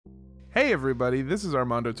Hey everybody, this is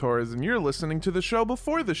Armando Torres, and you're listening to the show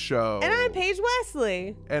before the show. And I'm Paige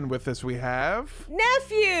Wesley. And with us we have...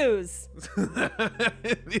 Nephews!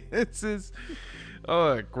 This is...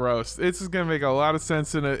 Oh, gross. This is going to make a lot of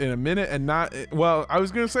sense in a minute, and not... Well, I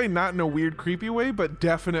was going to say not in a weird, creepy way, but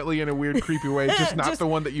definitely in a weird, creepy way, just not the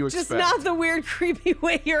one that you expect. Just not the weird, creepy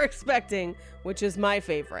way you're expecting, which is my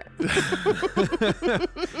favorite.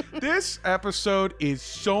 This episode is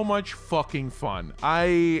so much fucking fun.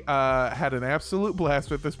 I had an absolute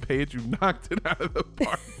blast with this page. You knocked it out of the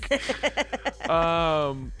park.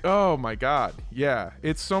 Oh my god. Yeah,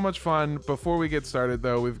 it's so much fun. Before we get started,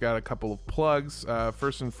 though, we've got a couple of plugs.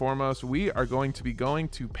 First and foremost, we are going to be going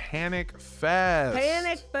to Panic Fest.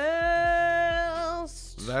 Panic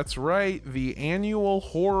Fest! That's right. The annual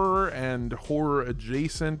horror and horror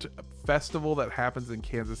adjacent festival that happens in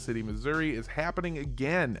Kansas City, Missouri is happening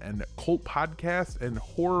again, and Cult Podcast and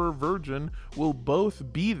Horror Virgin will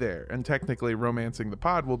both be there, and technically Romancing the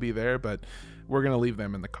Pod will be there, but we're gonna leave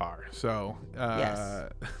them in the car. So yes.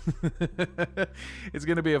 It's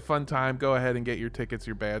gonna be a fun time. Go ahead and get your tickets,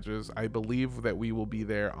 your badges. I believe that we will be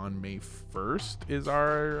there on May 1st is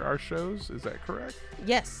our shows. Is that correct?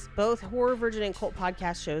 Yes, both Horror Virgin and Cult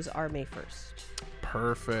Podcast shows are May 1st.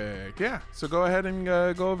 Perfect. Yeah. So go ahead and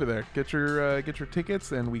go over there. Get your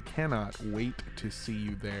tickets, and we cannot wait to see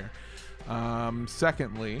you there.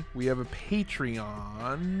 Secondly, we have a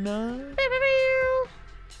Patreon.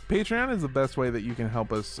 Patreon is the best way that you can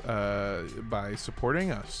help us by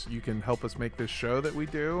supporting us. You can help us make this show that we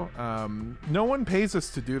do. No one pays us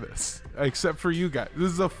to do this except for you guys.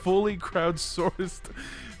 This is a fully crowdsourced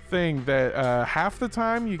thing that half the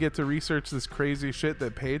time you get to research this crazy shit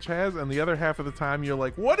that Paige has, and the other half of the time you're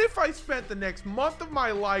like, what if I spent the next month of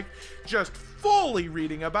my life just fully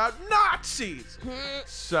reading about Nazis?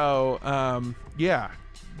 So yeah,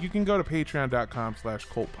 you can go to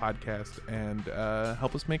patreon.com/cultpodcast and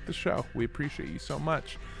help us make the show. We appreciate you so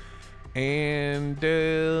much. And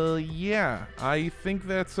yeah, I think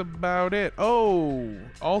that's about it. Oh,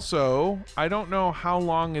 also, I don't know how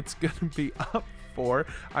long it's gonna be up for.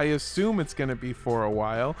 I assume it's going to be for a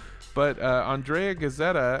while, but Andrea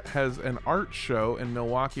Gazzetta has an art show in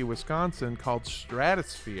Milwaukee, Wisconsin called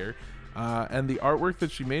Stratosphere, and the artwork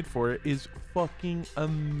that she made for it is fucking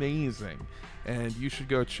amazing, and you should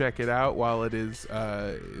go check it out while it is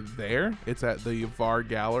there. It's at the VAR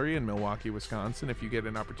Gallery in Milwaukee, Wisconsin. If you get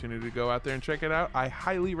an opportunity to go out there and check it out, I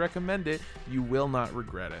highly recommend it. You will not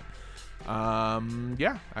regret it.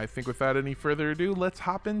 Yeah, I think without any further ado, let's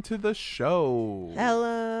hop into the show.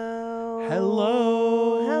 Hello.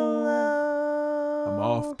 I'm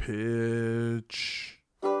off pitch.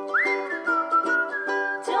 Don't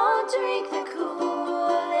drink the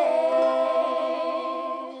Kool-Aid.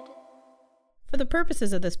 For the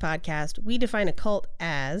purposes of this podcast, we define a cult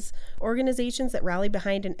as organizations that rally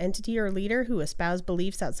behind an entity or leader who espouse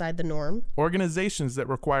beliefs outside the norm. Organizations that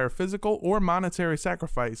require physical or monetary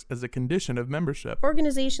sacrifice as a condition of membership.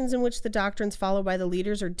 Organizations in which the doctrines followed by the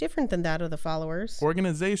leaders are different than that of the followers.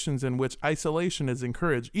 Organizations in which isolation is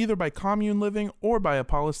encouraged either by commune living or by a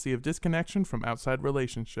policy of disconnection from outside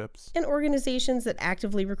relationships. And organizations that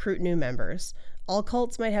actively recruit new members. All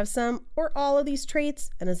cults might have some or all of these traits,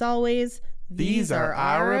 and as always, these are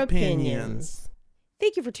our opinions.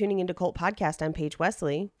 Thank you for tuning into Cult Podcast. I'm Paige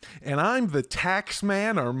Wesley. And I'm the tax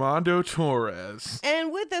man, Armando Torres.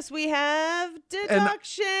 And with us we have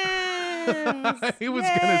deductions.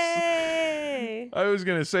 I was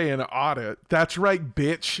gonna say an audit. That's right,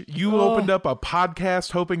 bitch. You opened up a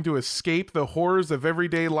podcast hoping to escape the horrors of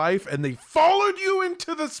everyday life, and they followed you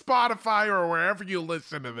into the Spotify or wherever you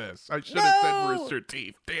listen to this. I should have said Rooster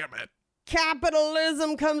Teeth. Damn it.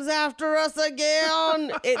 Capitalism comes after us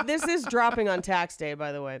again. This is dropping on tax day,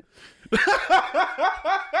 by the way.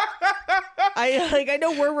 I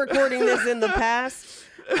know we're recording this in the past,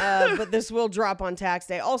 but this will drop on tax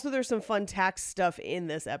day. Also, there's some fun tax stuff in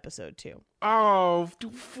this episode too. Oh,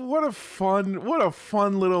 what a fun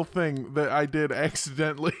little thing that I did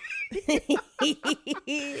accidentally.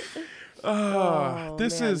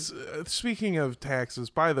 This man. Is speaking of taxes,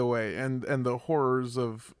 by the way, and the horrors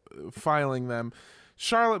of filing them.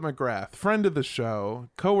 Charlotte McGrath, friend of the show,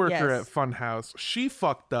 coworker at Funhouse, she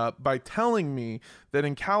fucked up by telling me that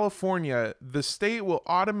in California, the state will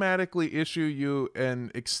automatically issue you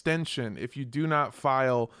an extension if you do not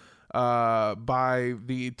file by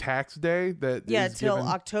the tax day that is till given.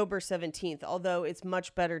 October 17th, although it's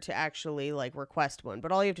much better to actually request one, but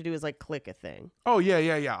all you have to do is click a thing. Oh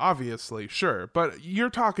yeah, obviously, sure, but you're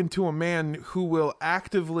talking to a man who will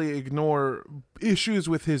actively ignore issues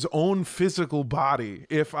with his own physical body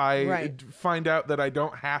if I find out that I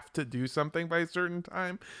don't have to do something by a certain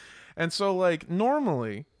time. And so, like,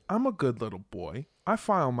 normally, I'm a good little boy. I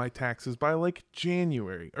file my taxes by, like,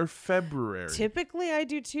 January or February. Typically, I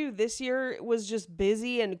do too. This year was just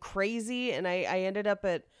busy and crazy, and I ended up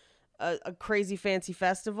at a crazy fancy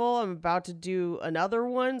festival. I'm about to do another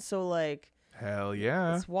one, so, like... Hell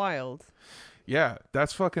yeah. It's wild. Yeah,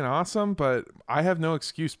 that's fucking awesome, but I have no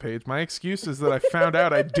excuse, Paige. My excuse is that I found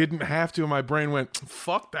out I didn't have to, and my brain went,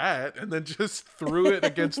 fuck that, and then just threw it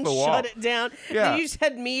against the wall. Shut it down. Yeah. Then you just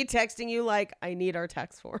had me texting you like, I need our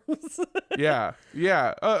tax forms. Yeah.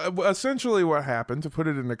 Essentially what happened, to put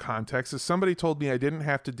it into context, is somebody told me I didn't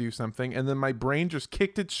have to do something, and then my brain just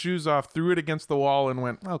kicked its shoes off, threw it against the wall, and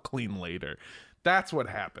went, I'll clean later. That's what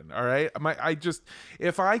happened, all right?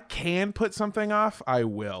 If I can put something off, I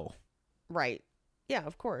will. Right. Yeah,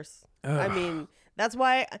 of course. Ugh. I mean, that's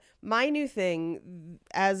why my new thing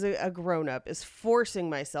as a grown-up is forcing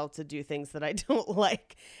myself to do things that I don't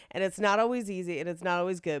like. And it's not always easy and it's not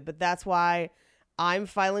always good. But that's why I'm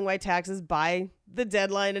filing my taxes by the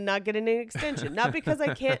deadline and not getting an extension. Not because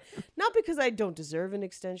I can't, not because I don't deserve an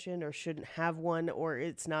extension or shouldn't have one or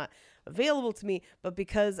it's not available to me, but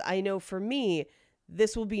because I know for me,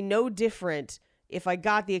 this will be no different if I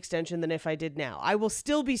got the extension than if I did now. I will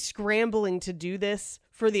still be scrambling to do this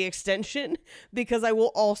for the extension because I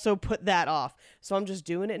will also put that off. So I'm just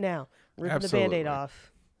doing it now. Ripping Absolutely. the Band-Aid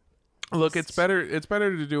off. Look, it's better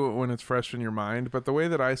to do it when it's fresh in your mind, but the way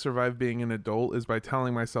that I survive being an adult is by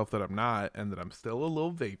telling myself that I'm not and that I'm still a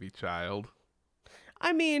little baby child.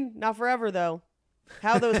 I mean, not forever though.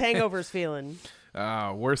 How are those hangovers feeling?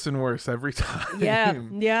 Worse and worse every time.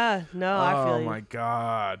 Yeah. No, I feel you. Oh my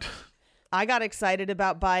God. I got excited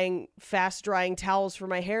about buying fast drying towels for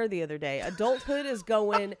my hair the other day. Adulthood is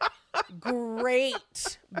going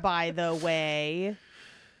great, by the way.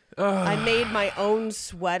 I made my own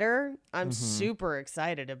sweater. I'm super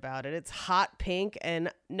excited about it. It's hot pink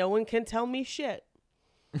and no one can tell me shit.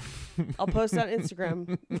 I'll post on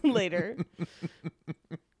Instagram later.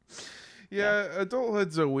 Yeah,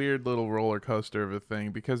 adulthood's a weird little roller coaster of a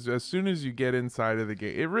thing because as soon as you get inside of the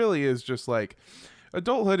gate, it really is just like...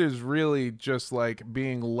 Adulthood is really just like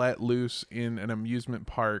being let loose in an amusement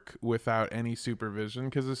park without any supervision.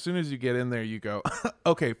 Because as soon as you get in there, you go,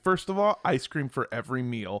 okay, first of all, ice cream for every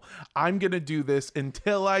meal. I'm going to do this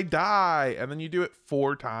until I die. And then you do it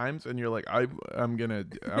 4 times and you're like, I am going to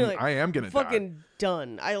die. Fucking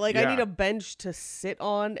done. I need a bench to sit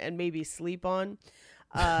on and maybe sleep on.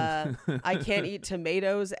 I can't eat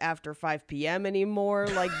tomatoes after 5 p.m. anymore.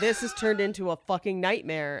 Like, this has turned into a fucking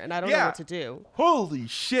nightmare, and I don't know what to do. Holy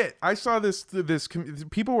shit. I saw this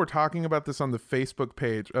people were talking about this on the Facebook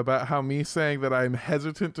page about how me saying that I'm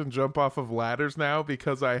hesitant to jump off of ladders now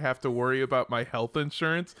because I have to worry about my health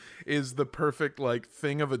insurance is the perfect, like,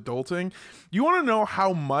 thing of adulting. You want to know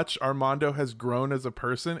how much Armando has grown as a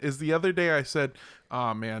person? Is the other day I said,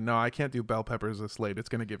 oh man, no, I can't do bell peppers this late. It's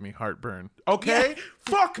going to give me heartburn. Okay? Yeah.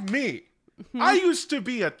 Fuck me. I used to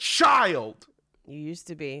be a child. You used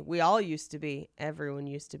to be. We all used to be. Everyone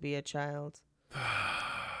used to be a child.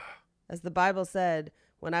 As the Bible said,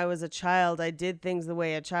 when I was a child, I did things the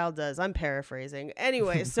way a child does. I'm paraphrasing.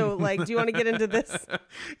 Anyway, so like, do you want to get into this?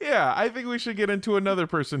 Yeah, I think we should get into another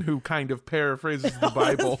person who kind of paraphrases the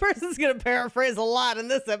Bible. This person's going to paraphrase a lot in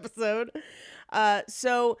this episode.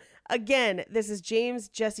 So again, this is James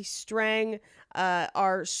Jesse Strang.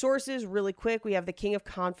 Our sources, really quick, we have The King of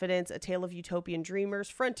Confidence, A Tale of Utopian Dreamers,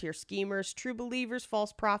 Frontier Schemers, True Believers,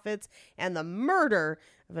 False Prophets, and The Murder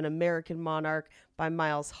of an American Monarch by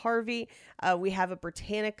Miles Harvey. We have a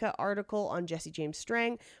Britannica article on Jesse James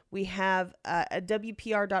Strang. We have a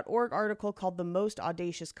WPR.org article called The Most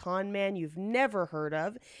Audacious Con Man You've Never Heard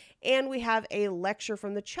of. And we have a lecture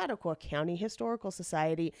from the Chautauqua County Historical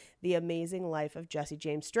Society, The Amazing Life of Jesse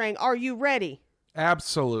James Strang. Are you ready?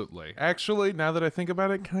 Absolutely. Actually, now that I think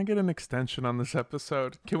about it, can I get an extension on this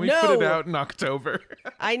episode? Can we put it out in October?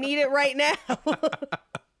 I need it right now.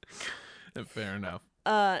 Fair enough.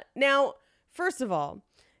 Now, first of all,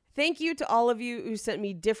 thank you to all of you who sent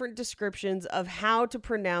me different descriptions of how to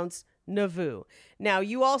pronounce Nauvoo. Now,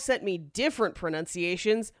 you all sent me different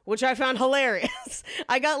pronunciations, which I found hilarious.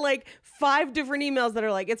 I got like 5 different emails that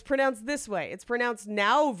are like, it's pronounced this way. It's pronounced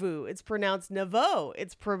Nauvoo. It's pronounced Nauvoo.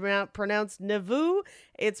 It's pronounced Nauvoo.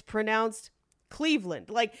 It's pronounced Cleveland.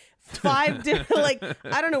 Like 5 different, like,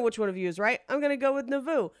 I don't know which one of you is right. I'm going to go with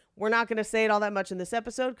Nauvoo. We're not going to say it all that much in this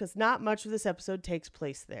episode because not much of this episode takes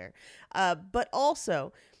place there. But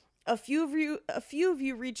also, a few of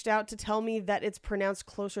you reached out to tell me that it's pronounced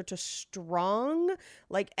closer to strong,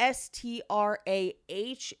 like Strahng,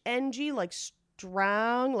 like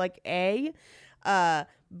strong, like A. But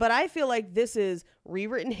I feel like this is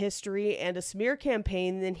rewritten history and a smear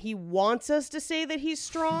campaign, and he wants us to say that he's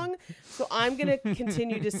strong. So I'm going to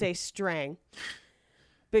continue to say Strang.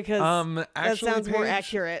 Because that sounds more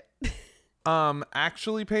accurate.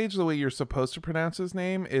 Actually, Paige, the way you're supposed to pronounce his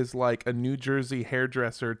name is like a New Jersey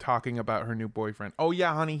hairdresser talking about her new boyfriend. Oh,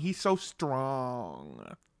 yeah, honey, he's so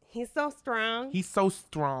strong. He's so strong. He's so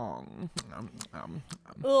strong.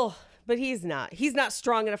 Ugh, but he's not. He's not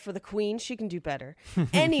strong enough for the queen. She can do better.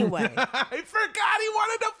 Anyway. I forgot he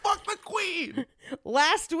wanted to fuck the queen.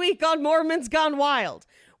 Last week on Mormons Gone Wild,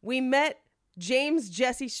 we met James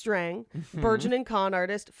Jesse Strang, burgeoning con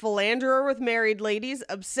artist, philanderer with married ladies,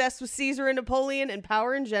 obsessed with Caesar and Napoleon and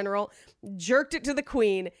power in general, jerked it to the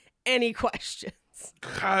queen. Any questions?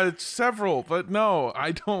 Several, but no,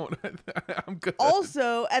 I don't. I'm good.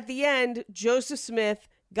 Also, at the end, Joseph Smith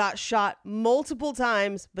got shot multiple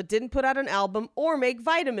times, but didn't put out an album or make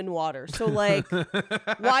vitamin water. So, like,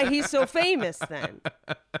 why he's so famous then?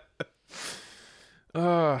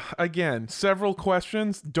 Again, several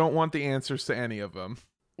questions. Don't want the answers to any of them.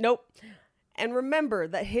 Nope. And remember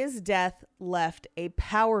that his death left a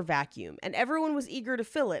power vacuum, and everyone was eager to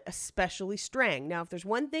fill it, especially Strang. Now, if there's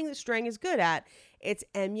one thing that Strang is good at, it's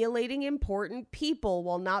emulating important people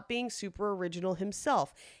while not being super original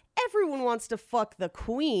himself. Everyone wants to fuck the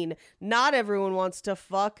queen. Not everyone wants to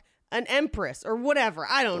fuck an empress or whatever.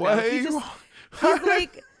 I don't know. He's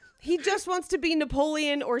like... He just wants to be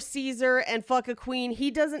Napoleon or Caesar and fuck a queen.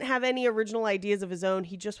 He doesn't have any original ideas of his own.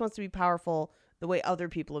 He just wants to be powerful the way other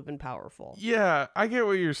people have been powerful. Yeah, I get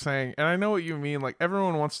what you're saying. And I know what you mean. Like,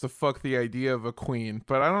 everyone wants to fuck the idea of a queen.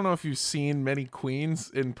 But I don't know if you've seen many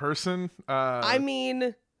queens in person. I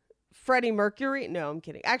mean, Freddie Mercury? No, I'm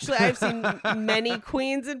kidding. Actually, I've seen many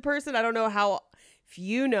queens in person. I don't know if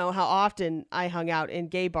you know how often I hung out in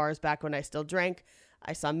gay bars back when I still drank.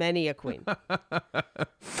 I saw many a queen.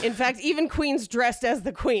 In fact, even queens dressed as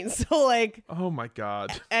the queen. So, like... Oh, my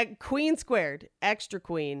God. Queen squared. Extra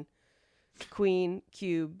queen. Queen,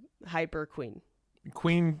 cube, hyper queen.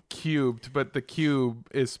 Queen cubed, but the cube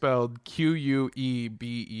is spelled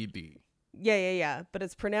Queebed. Yeah. But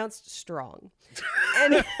it's pronounced strong.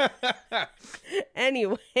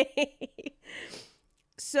 Anyway.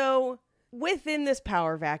 So, within this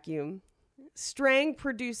power vacuum, Strang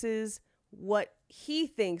produces what he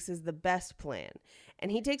thinks is the best plan.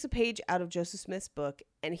 And he takes a page out of Joseph Smith's book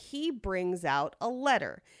and he brings out a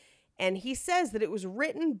letter. And he says that it was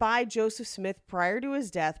written by Joseph Smith prior to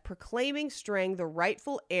his death, proclaiming Strang the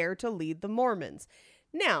rightful heir to lead the Mormons.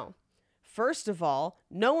 Now, first of all,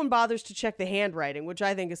 no one bothers to check the handwriting, which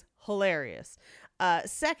I think is hilarious.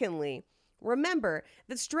 Secondly, remember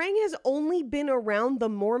that Strang has only been around the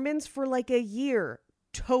Mormons for like a year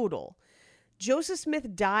total. Joseph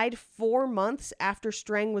Smith died 4 months after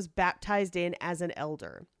Strang was baptized in as an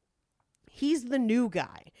elder. He's the new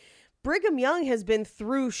guy. Brigham Young has been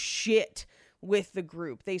through shit with the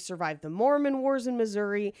group. They survived the Mormon Wars in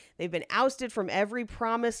Missouri. They've been ousted from every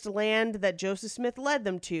promised land that Joseph Smith led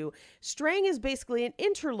them to. Strang is basically an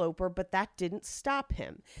interloper, but that didn't stop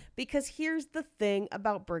him. Because here's the thing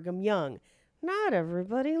about Brigham Young. Not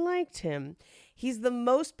everybody liked him. He's the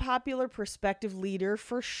most popular prospective leader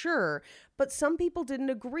for sure, but some people didn't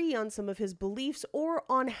agree on some of his beliefs or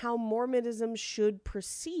on how Mormonism should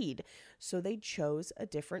proceed, so they chose a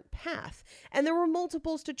different path. And there were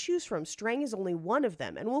multiples to choose from. Strang is only one of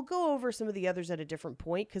them, and we'll go over some of the others at a different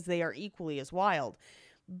point because they are equally as wild.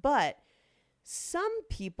 But some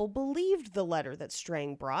people believed the letter that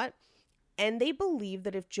Strang brought, and they believed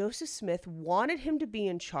that if Joseph Smith wanted him to be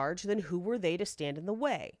in charge, then who were they to stand in the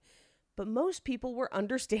way? But most people were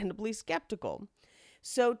understandably skeptical.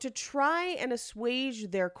 So to try and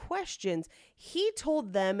assuage their questions, he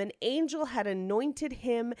told them an angel had anointed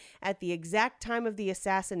him at the exact time of the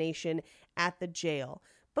assassination at the jail.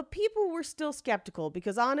 But people were still skeptical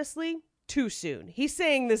because honestly, too soon. He's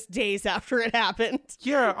saying this days after it happened.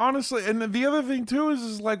 Yeah, honestly. And the other thing too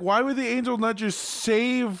is like, why would the angel not just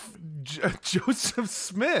save Joseph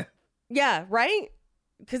Smith? Yeah, right?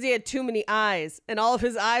 Because he had too many eyes, and all of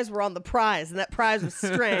his eyes were on the prize, and that prize was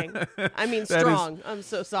Strang. I mean, strong. I'm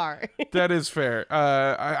so sorry. That is fair.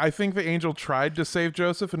 I think the angel tried to save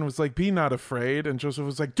Joseph and was like, be not afraid. And Joseph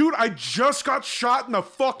was like, dude, I just got shot in the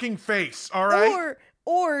fucking face, all right?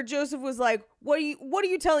 Or Joseph was like, what are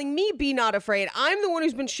you telling me, be not afraid? I'm the one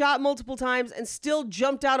who's been shot multiple times and still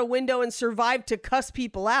jumped out a window and survived to cuss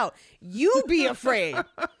people out. You be afraid.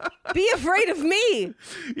 Be afraid of me.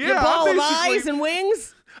 Yeah, you ball of eyes and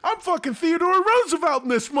wings. I'm fucking Theodore Roosevelt in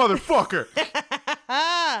this motherfucker.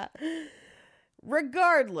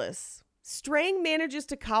 Regardless, Strang manages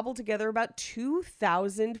to cobble together about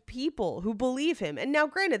 2,000 people who believe him. And now,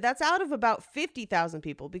 granted, that's out of about 50,000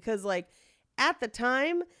 people because, like, at the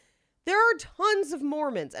time, there are tons of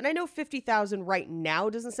Mormons. And I know 50,000 right now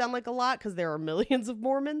doesn't sound like a lot because there are millions of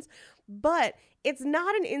Mormons, but it's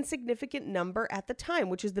not an insignificant number at the time,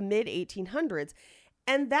 which is the mid-1800s.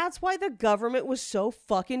 And that's why the government was so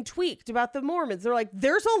fucking tweaked about the Mormons. They're like,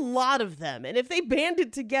 there's a lot of them. And if they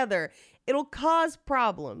banded together, it'll cause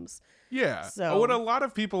problems. Yeah. So, what a lot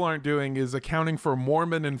of people aren't doing is accounting for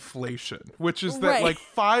Mormon inflation, which is that Right. like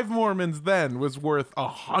 5 Mormons then was worth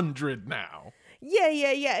 100 now.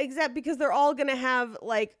 Yeah, exactly. Because they're all going to have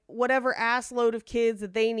like whatever ass load of kids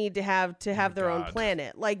that they need to have their own God.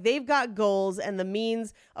 planet. Like they've got goals and the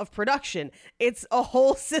means of production. It's a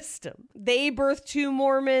whole system. They birth 2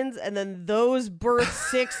 Mormons and then those birth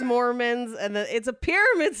 6 Mormons. And then it's a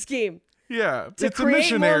pyramid scheme. Yeah, To it's a create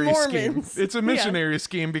missionary more scheme. Mormons. It's a Yeah. missionary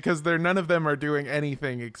scheme because none of them are doing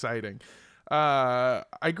anything exciting.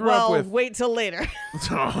 I grew up with Wait till later.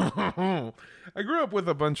 I grew up with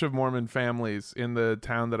a bunch of Mormon families in the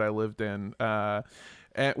town that I lived in.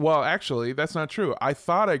 Well, actually, that's not true. I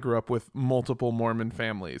thought I grew up with multiple Mormon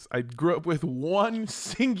families. I grew up with one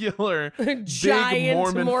singular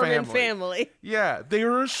Giant big Mormon family. Yeah,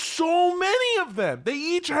 there are so many of them. They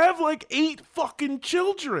each have like 8 fucking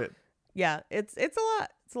children. Yeah, it's a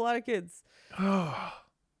lot. It's a lot of kids.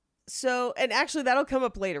 So, and actually that'll come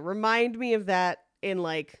up later. Remind me of that in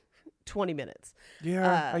like 20 minutes.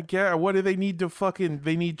 Yeah, I get. What do they need to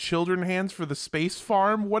they need children hands for the space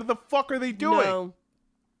farm? What the fuck are they doing? No.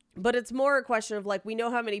 But it's more a question of like, we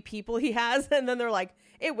know how many people he has. And then they're like,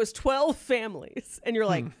 it was 12 families. And you're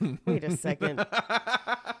like, wait a second.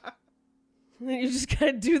 And you just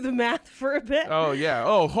gotta do the math for a bit. Oh, yeah.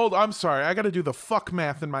 Oh, hold on. I'm sorry. I got to do the fuck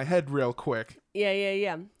math in my head real quick.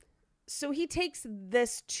 Yeah. So he takes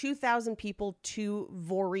this 2,000 people to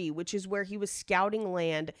Vori, which is where he was scouting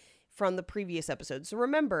land from the previous episode. So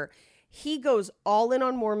remember, he goes all in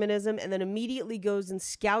on Mormonism and then immediately goes and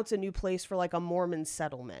scouts a new place for like a Mormon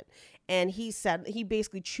settlement. And he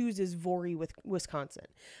basically chooses Vori, Wisconsin.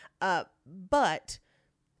 But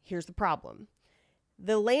here's the problem.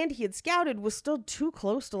 The land he had scouted was still too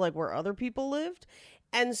close to like where other people lived.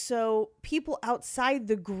 And so people outside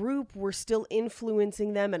the group were still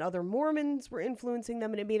influencing them and other Mormons were influencing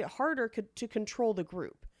them, and it made it harder to control the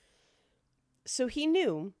group. So he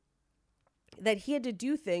knew that he had to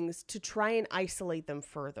do things to try and isolate them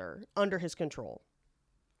further under his control.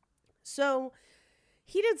 So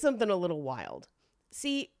he did something a little wild.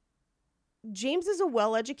 See, James is a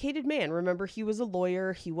well-educated man. Remember, he was a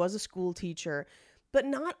lawyer, he was a school teacher, but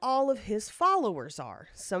not all of his followers are.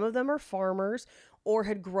 Some of them are farmers or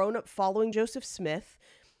had grown up following Joseph Smith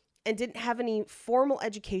and didn't have any formal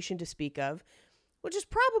education to speak of, which is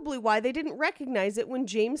probably why they didn't recognize it when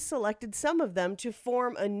James selected some of them to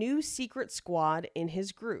form a new secret squad in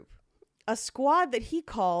his group. A squad that he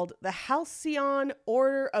called the Halcyon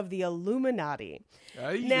Order of the Illuminati.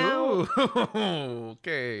 Now,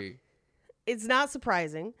 okay. It's not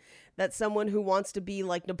surprising that someone who wants to be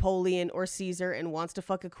like Napoleon or Caesar and wants to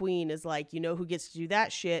fuck a queen is like, you know who gets to do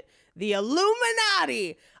that shit? The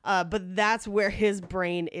Illuminati! But that's where his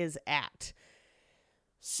brain is at.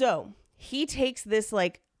 So he takes this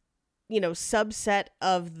like, subset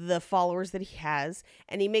of the followers that he has,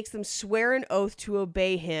 and he makes them swear an oath to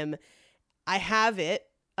obey him. I have it,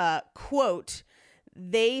 quote,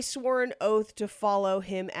 they swore an oath to follow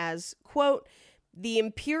him as, quote, the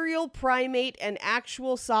imperial primate and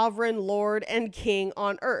actual sovereign lord and king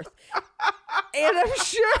on earth. And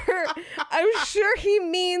I'm sure he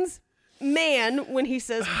means man when he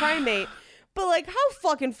says primate. But like, how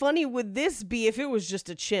fucking funny would this be if it was just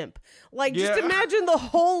a chimp? Like, just imagine the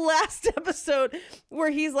whole last episode where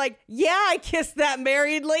he's like, yeah, I kissed that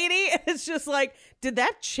married lady. And it's just like, did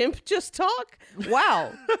that chimp just talk?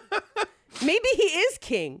 Wow. Maybe he is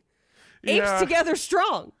king. Apes together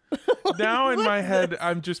strong. Now in my head,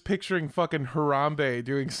 I'm just picturing fucking Harambe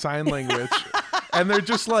doing sign language. And they're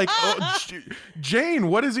just like, oh, Jane,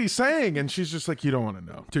 what is he saying? And she's just like, you don't want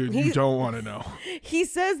to know. Dude, you don't want to know. He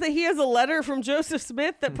says that he has a letter from Joseph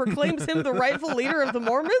Smith that proclaims him the rightful leader of the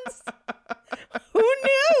Mormons? Who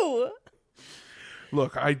knew?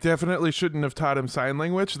 Look, I definitely shouldn't have taught him sign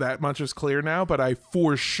language. That much is clear now, but I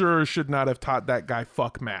for sure should not have taught that guy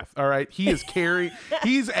fuck math. All right. He is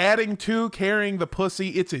he's adding to carrying the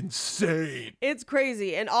pussy. It's insane. It's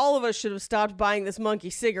crazy. And all of us should have stopped buying this monkey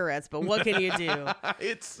cigarettes, but what can you do?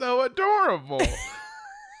 It's so adorable.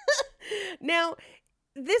 Now,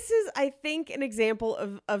 this is, I think, an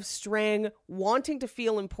example of Strang wanting to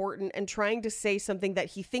feel important and trying to say something that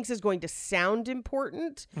he thinks is going to sound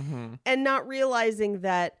important and not realizing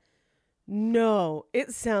that, no,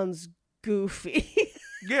 it sounds goofy.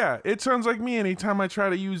 Yeah, it sounds like me anytime I try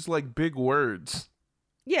to use like big words.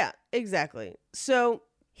 Yeah, exactly. So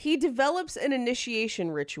he develops an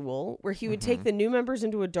initiation ritual where he would take the new members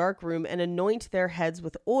into a dark room and anoint their heads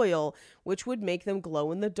with oil, which would make them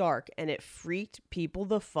glow in the dark, and it freaked people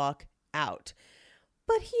the fuck out.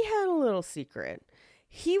 But he had a little secret.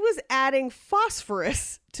 He was adding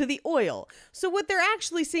phosphorus to the oil. So what they're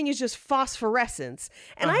actually seeing is just phosphorescence.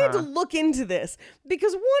 And I had to look into this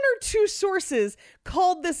because 1 or 2 sources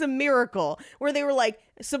called this a miracle, where they were like,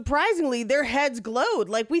 surprisingly, their heads glowed.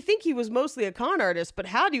 Like, we think he was mostly a con artist, but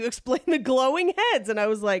how do you explain the glowing heads? And I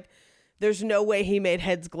was like, there's no way he made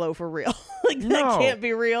heads glow for real. Like, that can't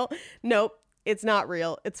be real. Nope. It's not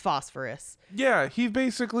real. It's phosphorus. Yeah, he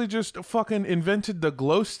basically just fucking invented the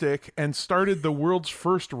glow stick and started the world's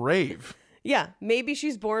first rave. Yeah, maybe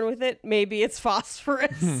she's born with it. Maybe it's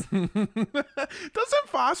phosphorus. Doesn't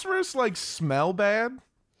phosphorus like smell bad?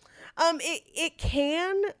 It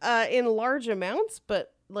can in large amounts,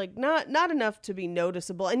 but like not enough to be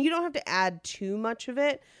noticeable. And you don't have to add too much of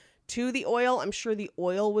it to the oil. I'm sure the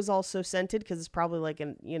oil was also scented because it's probably like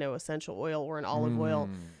an essential oil or an olive oil.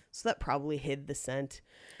 So that probably hid the scent.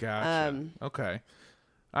 Gotcha. Okay.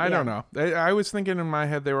 I don't know. I was thinking in my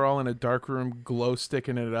head they were all in a dark room, glow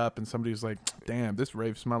sticking it up, and somebody was like, damn, this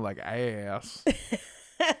rave smelled like ass.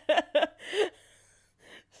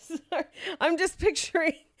 Sorry. I'm just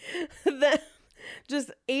picturing them,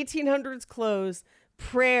 just 1800s clothes,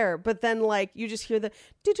 prayer, but then like you just hear the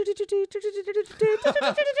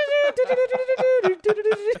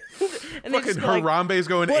and fucking Harambe's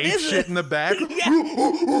going ape shit in the back. This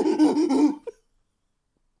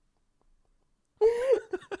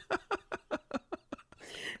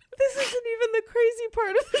isn't even the crazy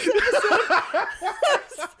part of this episode.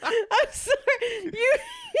 I'm sorry.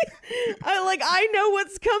 I know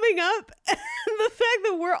what's coming up, and the fact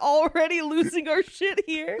that we're already losing our shit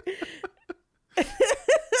here.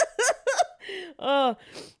 Oh,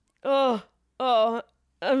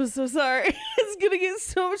 I'm so sorry. It's gonna get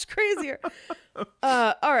so much crazier.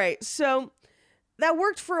 All right, so that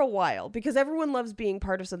worked for a while because everyone loves being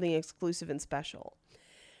part of something exclusive and special.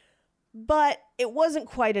 But it wasn't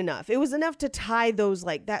quite enough. It was enough to tie those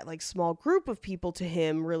that small group of people to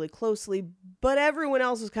him really closely, but everyone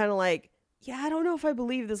else was kind of like, yeah, I don't know if I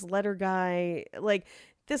believe this letter guy. Like,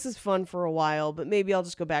 this is fun for a while, but maybe I'll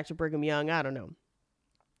just go back to Brigham Young. I don't know.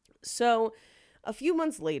 So a few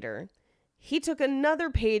months later, he took another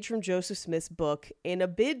page from Joseph Smith's book in a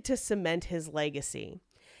bid to cement his legacy.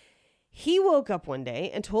 He woke up one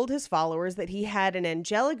day and told his followers that he had an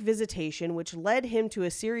angelic visitation which led him to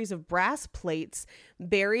a series of brass plates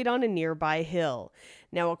buried on a nearby hill.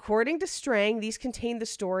 Now, according to Strang, these contain the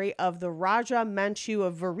story of the Raja Manchu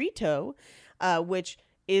of Verito, which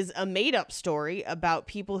is a made-up story about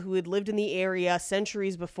people who had lived in the area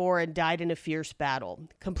centuries before and died in a fierce battle.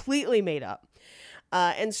 Completely made up.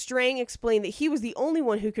 And Strang explained that he was the only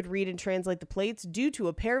one who could read and translate the plates due to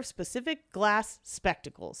a pair of specific glass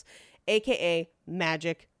spectacles, aka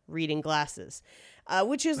magic reading glasses,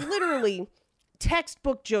 which is literally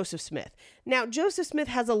textbook Joseph Smith. Now, Joseph Smith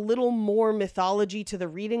has a little more mythology to the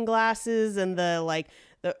reading glasses and the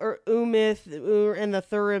Umith and the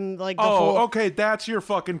Thurim, okay, that's your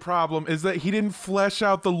fucking problem, is that he didn't flesh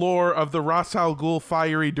out the lore of the Ra's al Ghul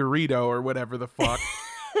fiery Dorito or whatever the fuck.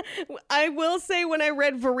 I will say when I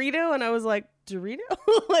read Verito and I was like,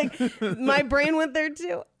 Dorito? My brain went there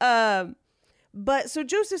too. But so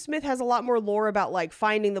Joseph Smith has a lot more lore about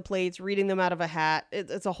finding the plates, reading them out of a hat.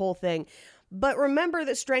 It's a whole thing. But remember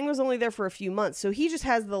that Strang was only there for a few months. So he just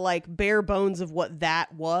has the bare bones of what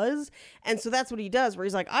that was. And so that's what he does, where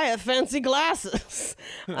he's like, I have fancy glasses.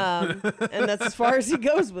 And that's as far as he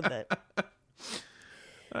goes with it.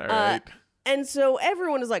 All right. And so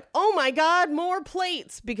everyone is like, oh my God, more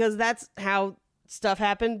plates, because that's how stuff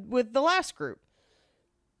happened with the last group.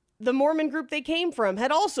 The Mormon group they came from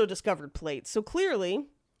had also discovered plates. So clearly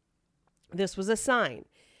this was a sign.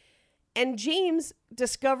 And James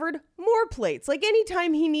discovered more plates.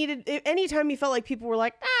 Anytime he felt like people were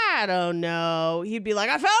like, I don't know, he'd be like,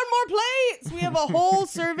 I found more plates. We have a whole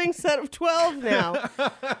serving set of 12 now.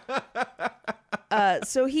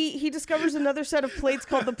 So he discovers another set of plates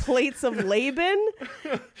called the Plates of Laban.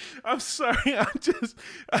 I'm sorry. I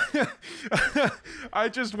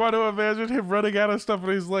just want to imagine him running out of stuff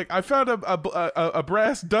and he's like, I found a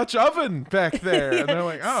brass Dutch oven back there. Yeah. And they're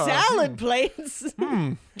like, oh. Salad plates.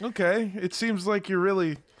 Okay. It seems like you're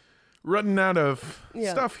really running out of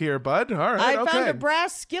stuff here, bud. All right, I found a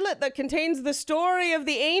brass skillet that contains the story of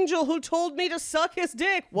the angel who told me to suck his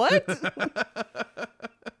dick. What?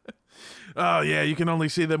 Oh, yeah, you can only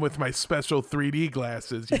see them with my special 3D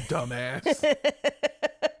glasses, you dumbass.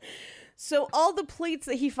 So all the plates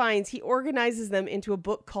that he finds, he organizes them into a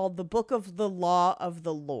book called the Book of the Law of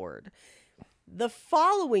the Lord. The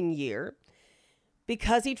following year,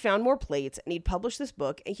 because he'd found more plates and he'd published this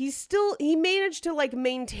book, he managed to like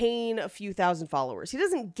maintain a few thousand followers. He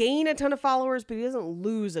doesn't gain a ton of followers, but he doesn't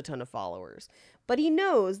lose a ton of followers. But he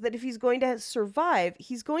knows that if he's going to survive,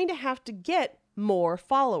 he's going to have to get more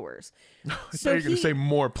followers. I thought you were going to say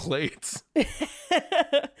more plates.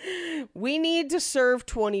 We need to serve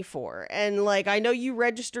 24. And like, I know you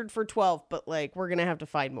registered for 12, but like, we're going to have to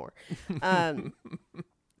find more.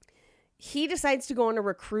 He decides to go on a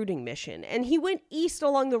recruiting mission, and he went east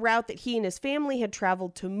along the route that he and his family had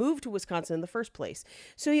traveled to move to Wisconsin in the first place.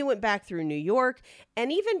 So he went back through New York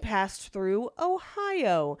and even passed through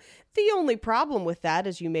Ohio. The only problem with that,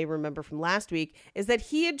 as you may remember from last week, is that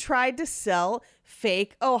he had tried to sell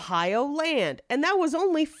fake Ohio land, and that was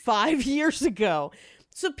only 5 years ago.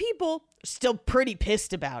 So people are still pretty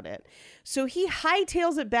pissed about it. So he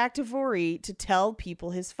hightails it back to Voree to tell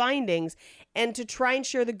people his findings and to try and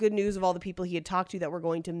share the good news of all the people he had talked to that were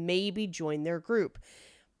going to maybe join their group.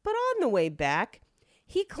 But on the way back,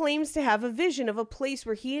 he claims to have a vision of a place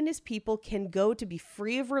where he and his people can go to be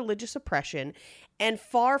free of religious oppression and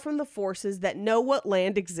far from the forces that know what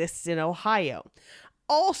land exists in Ohio.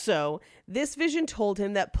 Also, this vision told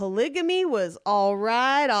him that polygamy was all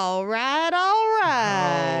right. Oh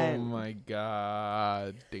my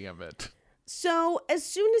God. Damn it. So as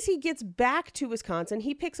soon as he gets back to Wisconsin,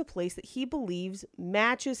 he picks a place that he believes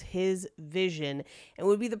matches his vision and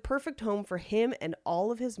would be the perfect home for him and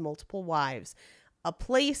all of his multiple wives. A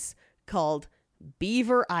place called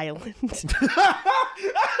Beaver Island.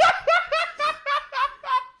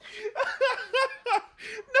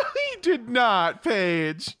 No, he did not,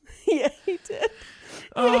 Paige. Yeah, he did.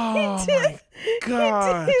 Oh, he did. My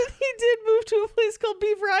God. He did move to a place called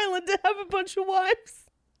Beaver Island to have a bunch of wives.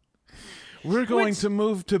 We're going to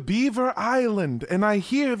move to Beaver Island, and I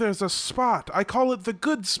hear there's a spot. I call it the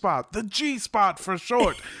good spot, the G spot for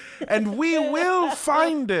short. And we will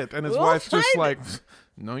find it. And his wife's just like,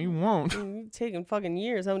 no, you won't. You're taking fucking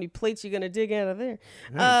years. How many plates you going to dig out of there?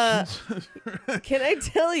 Yeah, can I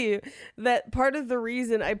tell you that part of the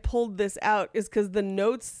reason I pulled this out is because the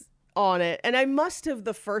notes on it, and I must have,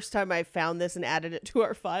 the first time I found this and added it to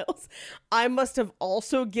our files, I must have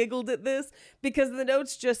also giggled at this because the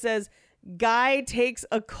notes just says, guy takes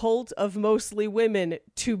a cult of mostly women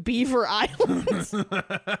to Beaver Island.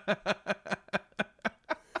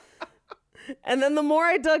 And then the more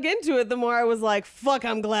I dug into it, the more I was like, fuck,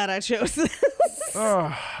 I'm glad I chose this.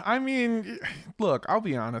 I mean, look, I'll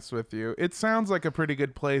be honest with you. It sounds like a pretty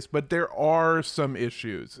good place, but there are some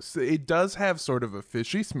issues. It does have sort of a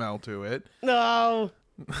fishy smell to it. No.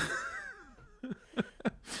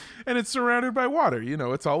 And it's surrounded by water. You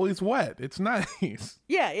know, it's always wet. It's nice.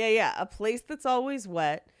 Yeah. A place that's always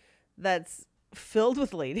wet, that's filled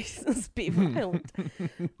with ladies is Beaver Island.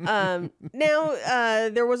 Now,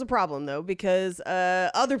 there was a problem, though, because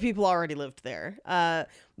other people already lived there.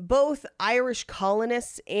 Both Irish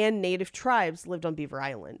colonists and native tribes lived on Beaver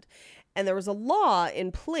Island. And there was a law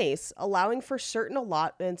in place allowing for certain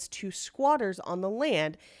allotments to squatters on the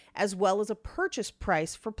land, as well as a purchase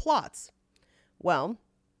price for plots. Well,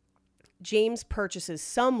 James purchases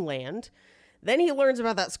some land. Then he learns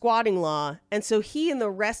about that squatting law. And so he and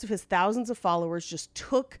the rest of his thousands of followers just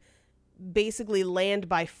took basically land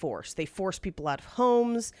by force. They force people out of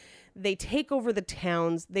homes. They take over the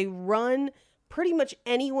towns. They run pretty much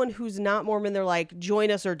anyone who's not Mormon. They're like,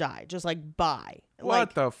 join us or die. Just like, bye.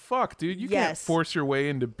 What the fuck, dude? You can't force your way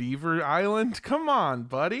into Beaver Island. Come on,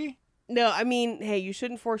 buddy. No, I mean, hey, you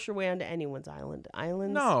shouldn't force your way onto anyone's island.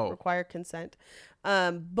 Islands require consent.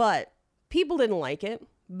 But people didn't like it.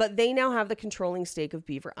 But they now have the controlling stake of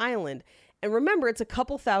Beaver Island. And remember, it's a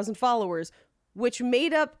couple thousand followers, which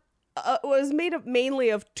was made up mainly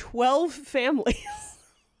of 12 families.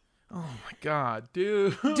 Oh my God,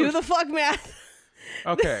 dude. Do the fuck math.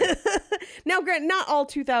 Okay. Now, Grant, not all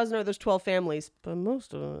 2,000 are those 12 families, but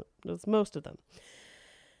most of them.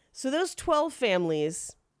 So those 12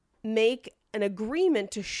 families make an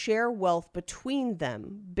agreement to share wealth between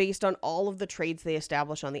them based on all of the trades they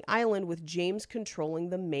establish on the island, with James controlling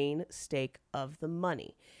the main stake of the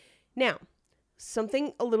money. Now,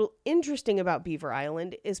 something a little interesting about Beaver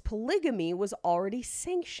Island is polygamy was already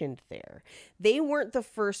sanctioned there. They weren't the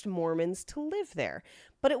first Mormons to live there,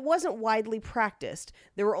 but it wasn't widely practiced.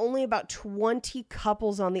 There were only about 20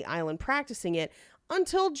 couples on the island practicing it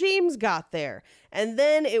until James got there. And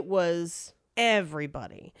then it was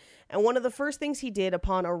everybody. And one of the first things he did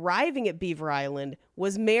upon arriving at Beaver Island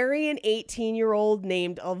was marry an 18-year-old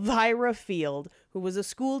named Elvira Field, who was a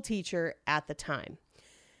school teacher at the time.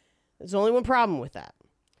 There's only one problem with that.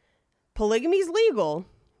 Polygamy's legal,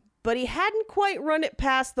 but he hadn't quite run it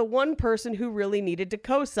past the one person who really needed to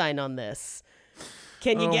co-sign on this.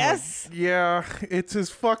 Can you guess? Yeah, it's his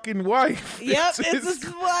fucking wife. Yep, it's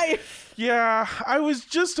his wife. Yeah, I was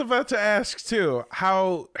just about to ask, too,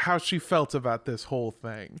 how she felt about this whole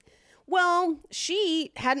thing. Well,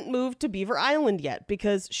 she hadn't moved to Beaver Island yet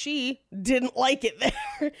because she didn't like it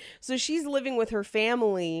there. So she's living with her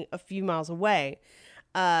family a few miles away.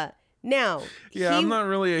 Now, I'm not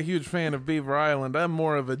really a huge fan of Beaver Island. I'm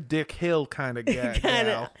more of a Dick Hill kind of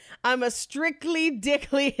guy. I'm a strictly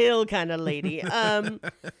Dickley Hill kind of lady.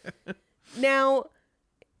 Now,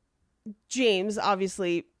 James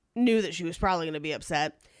obviously knew that she was probably going to be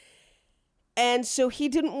upset. And so he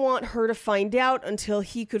didn't want her to find out until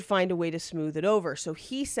he could find a way to smooth it over. So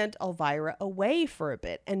he sent Elvira away for a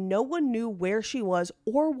bit, and no one knew where she was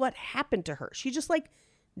or what happened to her. She just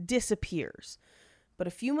disappears. But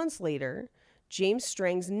a few months later, James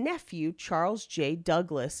Strang's nephew, Charles J.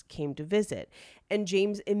 Douglas, came to visit. And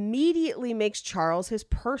James immediately makes Charles his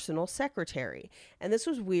personal secretary. And this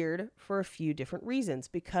was weird for a few different reasons,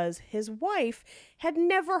 because his wife had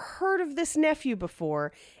never heard of this nephew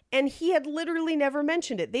before, and he had literally never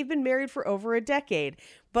mentioned it. They've been married for over a decade.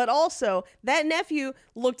 But also, that nephew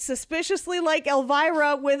looked suspiciously like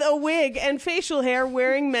Elvira with a wig and facial hair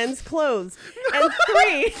wearing men's clothes. And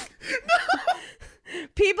 3...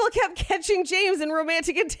 people kept catching James in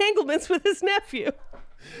romantic entanglements with his nephew.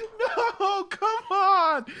 No, come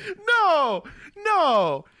on. No.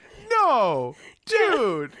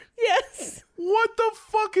 Dude. Yes. What the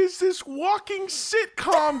fuck is this walking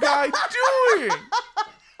sitcom guy doing?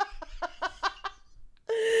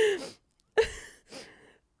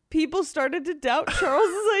 People started to doubt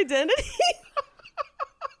Charles's identity.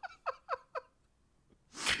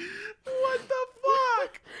 What the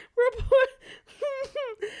fuck?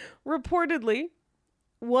 Reportedly,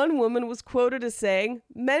 one woman was quoted as saying,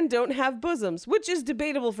 "Men don't have bosoms," which is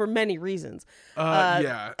debatable for many reasons.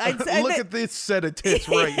 Yeah. Look at this set of tits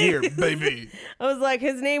right here, baby. I was like,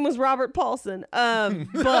 his name was Robert Paulson.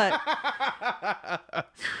 But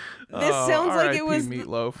this sounds like it was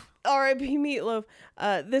Meatloaf. R.I.P. Meatloaf.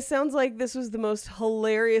 This sounds like this was the most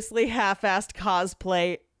hilariously half-assed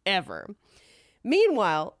cosplay ever.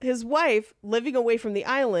 Meanwhile, his wife, living away from the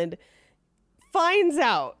island, finds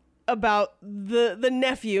out about the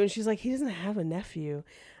nephew, and she's like, he doesn't have a nephew,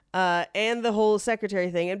 and the whole secretary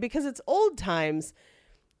thing. And because it's old times,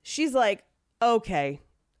 she's like, okay,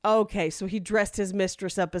 so he dressed his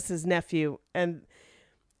mistress up as his nephew, and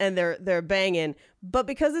they're banging. But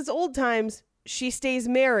because it's old times, she stays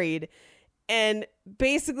married, and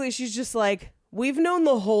basically she's just like, we've known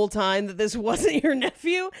the whole time that this wasn't your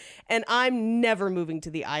nephew, and I'm never moving to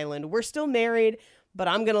the island. We're still married, but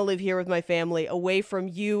I'm going to live here with my family away from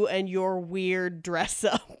you and your weird dress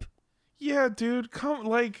up. Yeah, dude,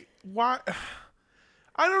 why?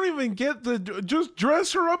 I don't even get just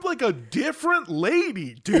dress her up like a different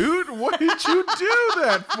lady, dude. What did you do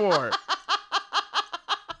that for?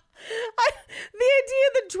 The idea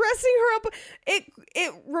that dressing her up,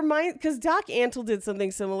 it reminds, because Doc Antle did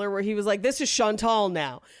something similar where he was like, this is Chantal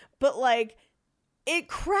now. But it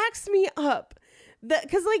cracks me up that,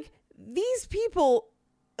 because these people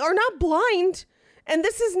are not blind, and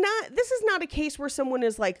this is not a case where someone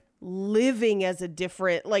is living as a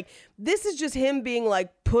different, this is just him being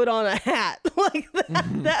put on a hat.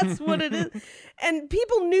 That's what it is. And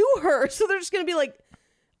people knew her, so they're just gonna be like,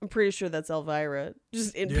 I'm pretty sure that's Elvira,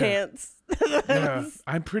 just in pants. Yeah,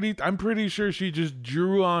 I'm pretty sure she just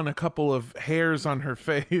drew on a couple of hairs on her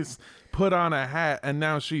face, put on a hat, and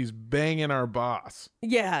now she's banging our boss.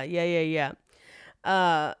 Yeah.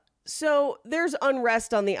 So there's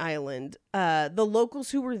unrest on the island. The locals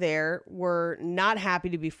who were there were not happy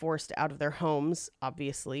to be forced out of their homes,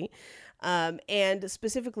 obviously. And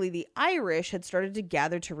specifically, the Irish had started to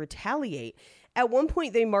gather to retaliate. At one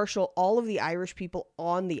point, they marshal all of the Irish people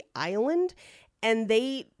on the island, and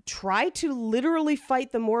they try to literally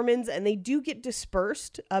fight the Mormons, and they do get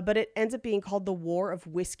dispersed, but it ends up being called the War of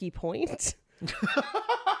Whiskey Point.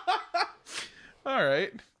 All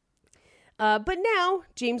right. But now,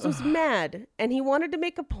 James was mad, and he wanted to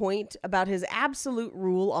make a point about his absolute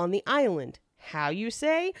rule on the island. How, you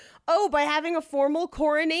say? Oh, by having a formal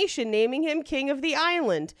coronation naming him king of the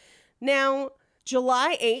island. Now,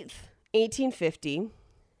 July 8th, 1850,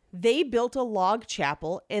 They built a log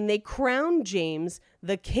chapel and they crowned James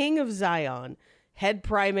the King of Zion, head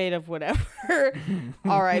primate of whatever,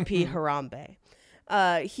 R.I.P. Harambe.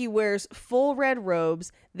 He wears full red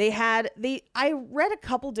robes. I read a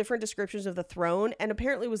couple different descriptions of the throne, and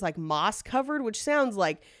apparently it was like moss covered, which sounds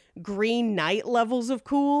like Green Knight levels of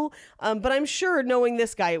cool. But I'm sure, knowing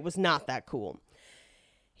this guy, it was not that cool.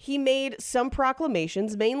 He made some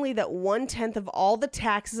proclamations, mainly that 1/10 of all the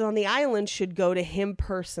taxes on the island should go to him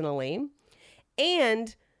personally.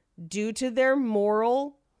 And due to their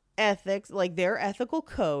moral ethics, like their ethical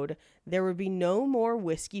code, there would be no more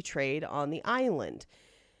whiskey trade on the island.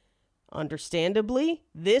 Understandably,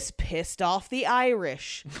 this pissed off the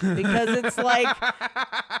Irish because it's like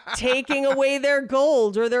taking away their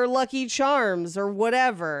gold or their lucky charms or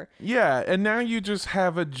whatever. Yeah, and now you just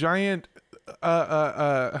have a giant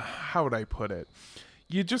how would I put it?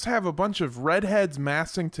 You just have a bunch of redheads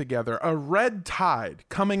massing together, a red tide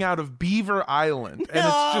coming out of Beaver Island. And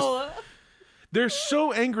it's just, they're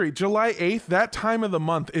so angry. July 8th, that time of the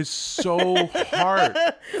month is so hard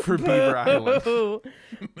for Beaver Island.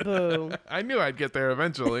 Boo. I knew I'd get there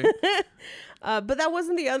eventually. But that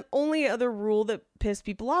wasn't the only other rule that pissed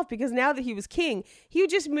people off, because now that he was king, he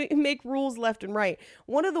would just make rules left and right.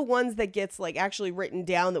 One of the ones that gets like actually written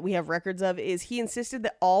down that we have records of is he insisted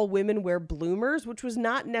that all women wear bloomers, which was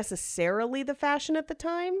not necessarily the fashion at the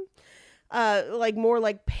time. Like more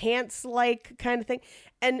like pants like kind of thing.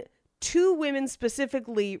 And 2 women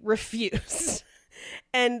specifically refused.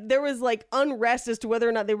 And there was like unrest as to whether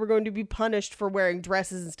or not they were going to be punished for wearing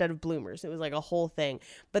dresses instead of bloomers. It was like a whole thing.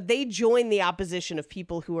 But they joined the opposition of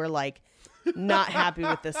people who are like not happy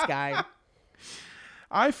with this guy.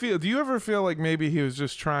 Do you ever feel like maybe he was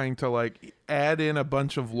just trying to like add in a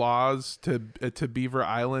bunch of laws to Beaver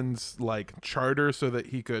Island's like charter so that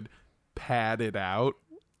he could pad it out?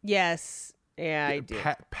 Yes. Yeah, I do.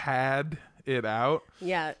 Pad it out?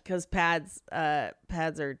 Yeah, because pads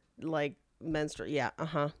are like menstrual. Yeah.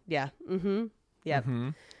 Yeah.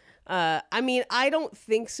 Yeah. I mean, I don't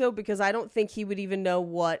think so, because I don't think he would even know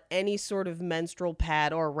what any sort of menstrual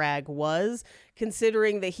pad or rag was,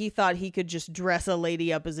 considering that he thought he could just dress a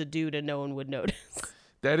lady up as a dude and no one would notice.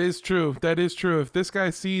 That is true. That is true. If this guy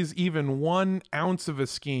sees even 1 ounce of a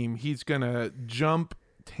scheme, he's gonna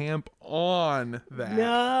tamp on that.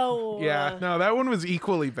 No. Yeah. No, that one was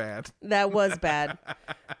equally bad. That was bad.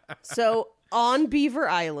 So on Beaver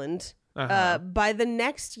Island, by the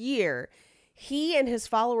next year, he and his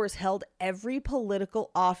followers held every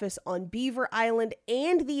political office on Beaver Island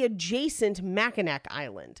and the adjacent Mackinac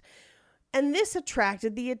Island. And this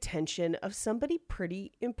attracted the attention of somebody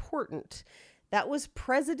pretty important. That was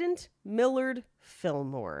President Millard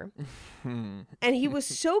Fillmore. And he was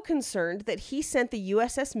so concerned that he sent the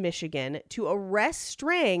USS Michigan to arrest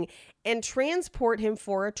Strang and transport him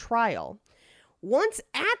for a trial. Once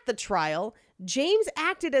at the trial, James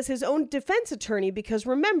acted as his own defense attorney because,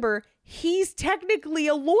 remember, he's technically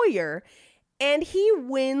a lawyer, and he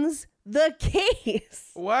wins the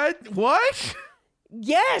case. What?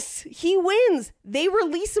 Yes, he wins. They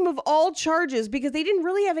release him of all charges because they didn't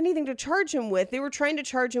really have anything to charge him with. They were trying to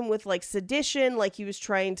charge him with like sedition, like he was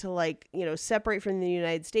trying to like, separate from the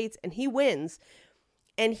United States, and he wins.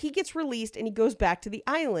 And he gets released and he goes back to the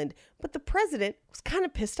island. But the president was kind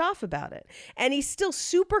of pissed off about it. And he's still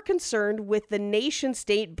super concerned with the nation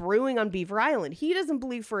state brewing on Beaver Island. He doesn't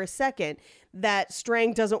believe for a second that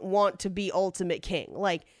Strang doesn't want to be ultimate king.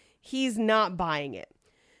 Like, he's not buying it.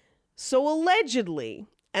 So allegedly,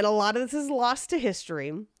 and a lot of this is lost to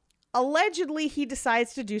history, allegedly he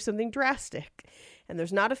decides to do something drastic. And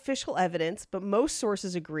there's not official evidence, but most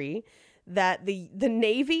sources agree that the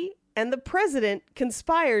Navy and the president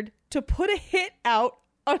conspired to put a hit out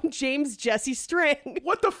on James Jesse Strang.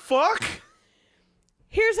 What the fuck?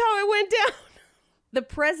 Here's how it went down. The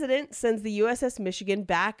president sends the USS Michigan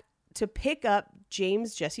back to pick up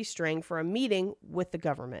James Jesse Strang for a meeting with the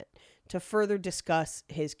government to further discuss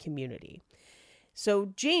his community.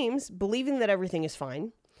 So James, believing that everything is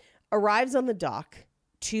fine, arrives on the dock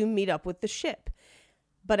to meet up with the ship.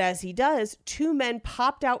 But as he does, 2 men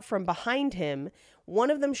popped out from behind him.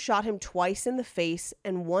 One of them shot him twice in the face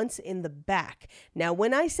and once in the back. Now,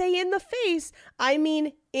 when I say in the face, I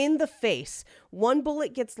mean in the face. One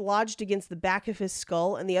bullet gets lodged against the back of his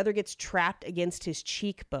skull and the other gets trapped against his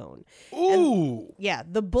cheekbone. Ooh.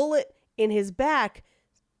 And, the bullet in his back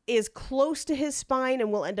is close to his spine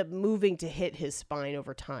and will end up moving to hit his spine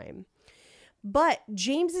over time. But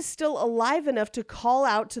James is still alive enough to call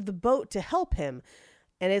out to the boat to help him.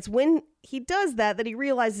 And it's when he does that he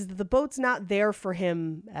realizes that the boat's not there for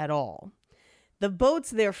him at all. The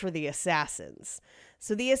boat's there for the assassins.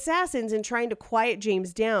 So the assassins, in trying to quiet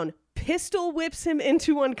James down, pistol whips him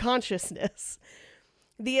into unconsciousness.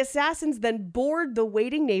 The assassins then board the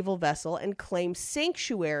waiting naval vessel and claim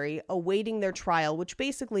sanctuary awaiting their trial, which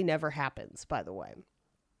basically never happens, by the way.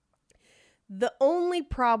 The only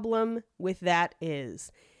problem with that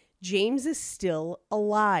is James is still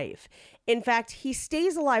alive. In fact, he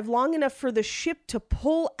stays alive long enough for the ship to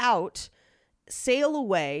pull out, sail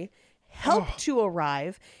away, help to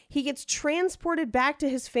arrive. He gets transported back to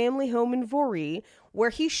his family home in Voree, where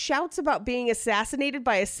he shouts about being assassinated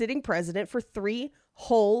by a sitting president for 3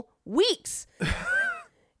 whole weeks.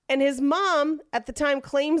 And his mom at the time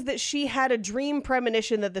claims that she had a dream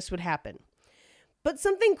premonition that this would happen. But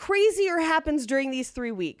something crazier happens during these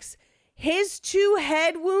 3 weeks. His 2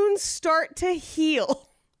 head wounds start to heal.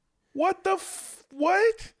 What the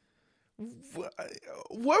what? What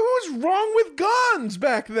was wrong with guns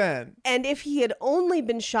back then? And if he had only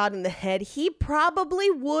been shot in the head, he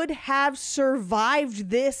probably would have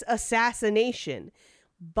survived this assassination.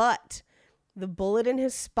 But the bullet in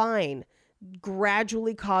his spine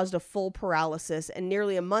gradually caused a full paralysis, and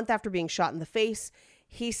nearly a month after being shot in the face,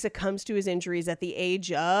 he succumbs to his injuries at the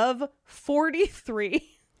age of 43.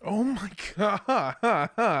 Oh my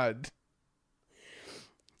God.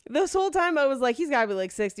 This whole time I was like, he's got to be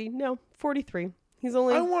like 60. No, 43. He's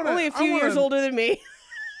only a few years older than me.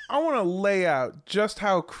 I want to lay out just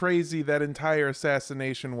how crazy that entire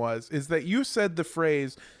assassination was. Is that you said the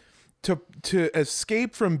phrase, to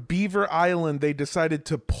escape from Beaver Island, they decided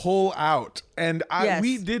to pull out. And Yes.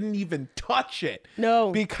 we didn't even touch it.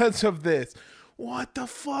 No. Because of this. What the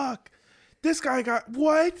fuck? This guy got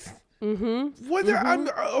what? Mm-hmm. What? I'm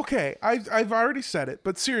okay. I've already said it,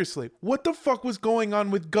 but seriously, what the fuck was going on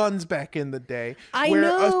with guns back in the day? I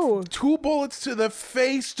know. 2 bullets to the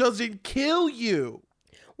face doesn't kill you.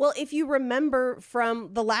 Well, if you remember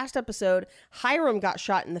from the last episode, Hiram got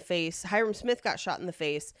shot in the face. Hiram Smith got shot in the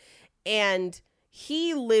face. And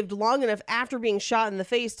he lived long enough after being shot in the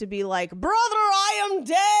face to be like, brother, I am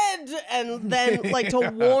dead. And then like to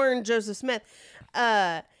warn Joseph Smith.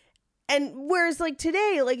 And whereas like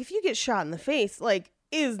today, like if you get shot in the face, like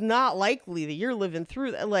it is not likely that you're living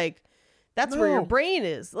through that. Like that's where your brain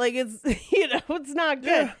is. Like it's, it's not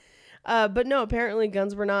good. Yeah. But no, apparently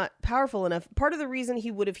guns were not powerful enough. Part of the reason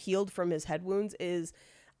he would have healed from his head wounds is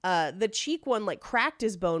the cheek one like cracked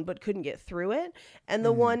his bone but couldn't get through it, and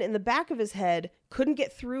the one in the back of his head couldn't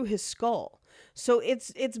get through his skull. So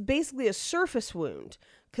it's basically a surface wound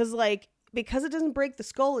because it doesn't break the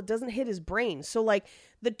skull, it doesn't hit his brain. So like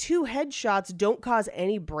the 2 headshots don't cause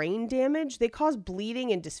any brain damage. They cause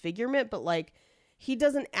bleeding and disfigurement, but like he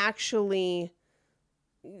doesn't actually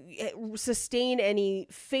sustain any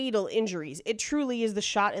fatal injuries. It truly is the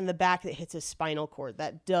shot in the back that hits his spinal cord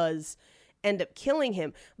that does end up killing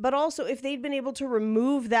him. But also, if they'd been able to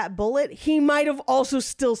remove that bullet, he might have also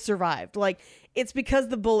still survived. Like, it's because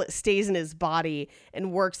the bullet stays in his body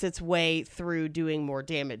and works its way through doing more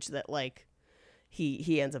damage that, like,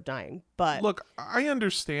 he ends up dying. But look, I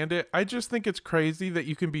understand it. I just think it's crazy that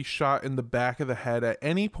you can be shot in the back of the head at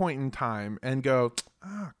any point in time and go,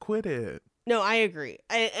 quit it. No, I agree.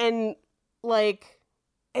 And like,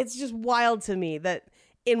 it's just wild to me that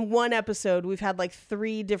in one episode, we've had like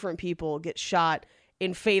 3 different people get shot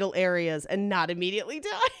in fatal areas and not immediately die.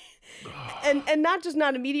 and not just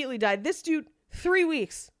not immediately died. This dude, 3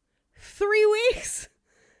 weeks. 3 weeks.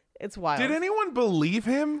 It's wild. Did anyone believe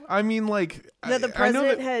him? I mean, like, that the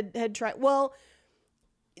president had tried. Well,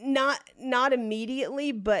 not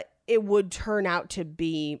immediately, but it would turn out to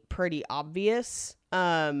be pretty obvious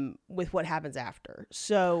with what happens after.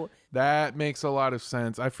 So that makes a lot of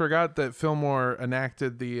sense. I forgot that Fillmore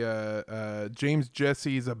enacted the James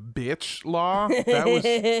Jesse's a bitch law. That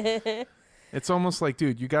was. It's almost like,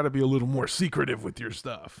 dude, you got to be a little more secretive with your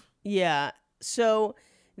stuff. Yeah. So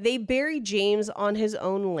they bury James on his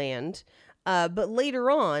own land. But later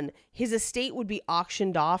on, his estate would be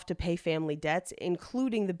auctioned off to pay family debts,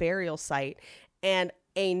 including the burial site. And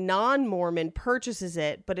a non-Mormon purchases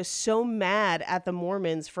it, but is so mad at the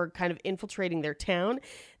Mormons for kind of infiltrating their town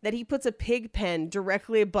that he puts a pig pen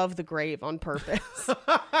directly above the grave on purpose.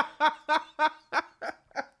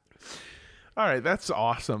 All right, that's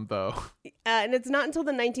awesome, though. And it's not until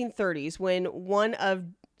the 1930s when one of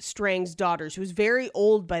Strang's daughters, who was very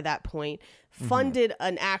old by that point, funded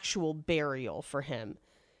an actual burial for him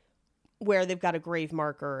where they've got a grave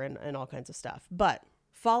marker and all kinds of stuff. But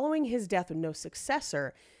following his death with no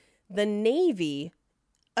successor, the Navy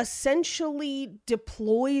essentially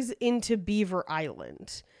deploys into Beaver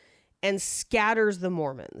Island and scatters the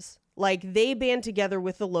Mormons. Like, they band together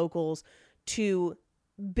with the locals to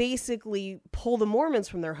basically pull the Mormons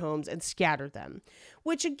from their homes and scatter them.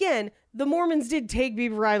 Which, again, the Mormons did take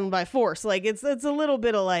Beaver Island by force. Like, it's a little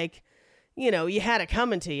bit of like, you had it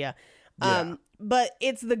coming to you. Yeah. But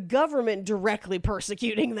it's the government directly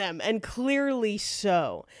persecuting them, and clearly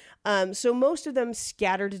so. So most of them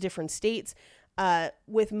scattered to different states,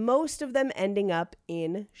 with most of them ending up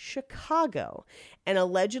in Chicago. And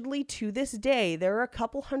allegedly to this day, there are a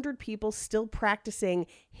couple hundred people still practicing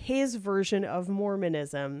his version of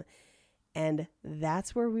Mormonism. And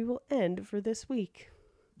that's where we will end for this week.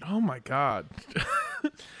 Oh my God.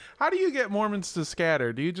 How do you get Mormons to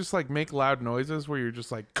scatter? Do you just like make loud noises where you're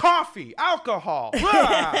just like coffee, alcohol,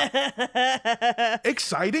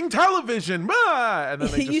 exciting television, and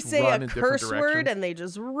then they just you say run a in curse different word directions? and they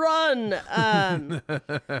just run.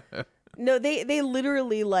 No, they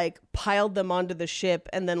literally like piled them onto the ship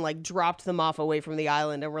and then like dropped them off away from the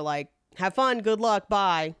island and were like, have fun, good luck,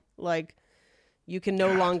 bye. Like, you can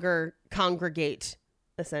no longer congregate,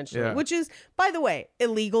 essentially. Yeah. Which is, by the way,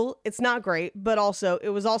 illegal. It's not great, but also it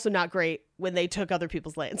was also not great when they took other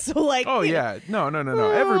people's land. So like, Oh yeah, no.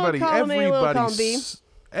 column A, little column B.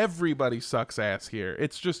 Everybody sucks ass here.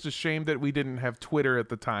 It's just a shame that we didn't have Twitter at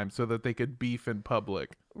the time so that they could beef in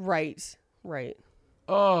public. Right.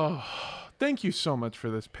 Oh, thank you so much for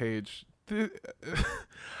this page.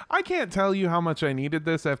 I can't tell you how much I needed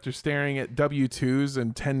this after staring at W-2s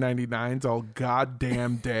and 1099s all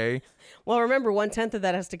goddamn day. Well, remember, 1/10 of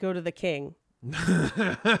that has to go to the king.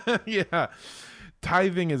 Yeah.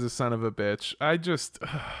 Tithing is a son of a bitch. I just,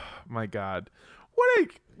 my God.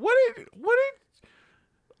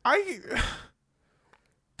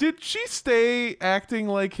 Did she stay acting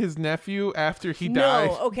like his nephew after he died?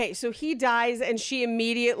 No, okay, so he dies and she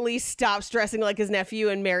immediately stops dressing like his nephew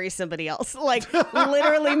and marries somebody else. Like,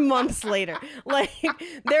 literally months later. Like,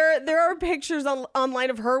 there are pictures online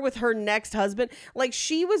of her with her next husband. Like,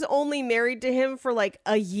 she was only married to him for like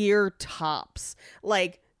a year tops.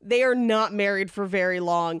 Like, they are not married for very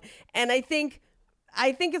long. And I think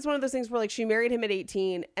it's one of those things where like she married him at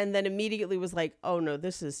 18 and then immediately was like, oh no,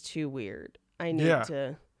 this is too weird. I need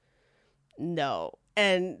to... No.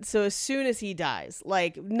 And so as soon as he dies,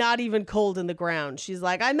 like not even cold in the ground, she's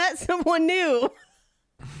like, I met someone new.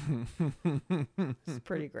 It's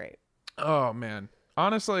pretty great. Oh, man.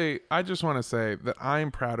 Honestly, I just want to say that I'm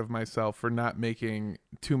proud of myself for not making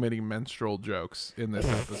too many menstrual jokes in this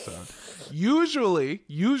episode. Usually,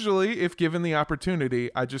 if given the opportunity,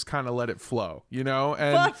 I just kind of let it flow, And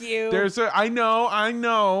Fuck you. I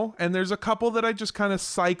know. And there's a couple that I just kind of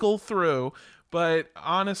cycle through. But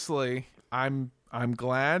honestly, I'm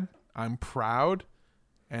glad, I'm proud,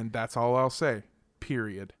 and that's all I'll say.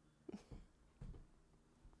 Period.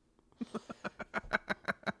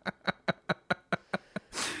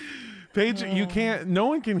 Paige, no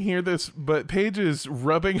one can hear this, but Paige is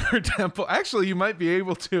rubbing her temple. Actually, you might be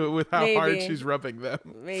able to with how hard she's rubbing them.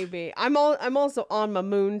 Maybe. I'm also on my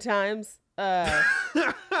moon times. I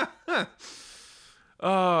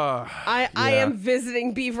am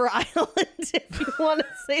visiting Beaver Island, if you want to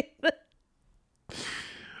say that.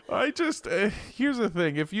 I just here's the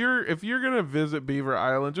thing: if you're gonna visit Beaver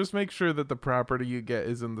Island, just make sure that the property you get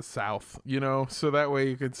is in the south, so that way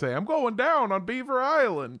you can say, "I'm going down on Beaver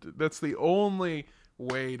Island." That's the only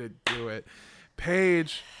way to do it.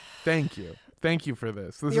 Paige, thank you for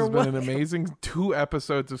this. This has been an amazing 2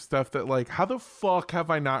 episodes of stuff that, like, how the fuck have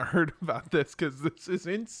I not heard about this? Because this is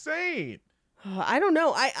insane. I don't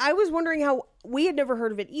know. I was wondering how we had never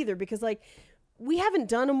heard of it either, because like we haven't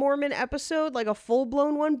done a Mormon episode, like a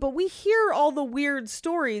full-blown one, but we hear all the weird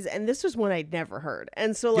stories, and this was one I'd never heard.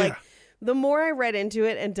 And so like the more I read into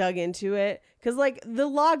it and dug into it, because like the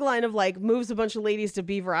log line of like moves a bunch of ladies to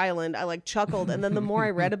Beaver Island, I like chuckled, and then the more I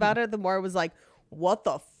read about it, the more I was like, what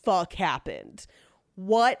the fuck happened?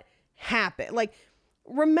 What happened? Like,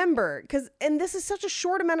 remember, and this is such a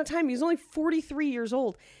short amount of time, he's only 43 years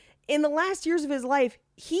old. In the last years of his life,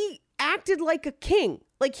 he acted like a king.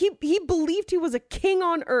 Like he believed he was a king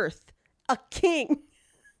on earth, a king.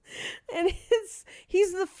 And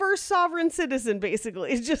he's the first sovereign citizen,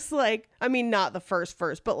 basically. It's just like, I mean, not the first,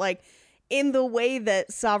 but like in the way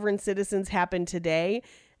that sovereign citizens happen today,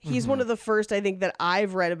 he's one of the first, I think, that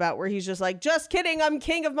I've read about where he's just like, just kidding, I'm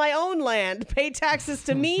king of my own land. Pay taxes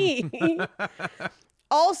to me.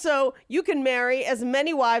 Also, you can marry as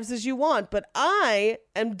many wives as you want, but I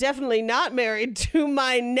am definitely not married to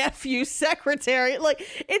my nephew's secretary. Like,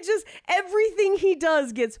 it just, everything he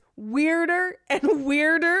does gets weirder and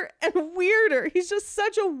weirder and weirder. He's just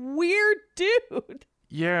such a weird dude.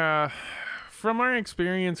 Yeah. From our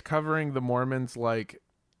experience covering the Mormons, like,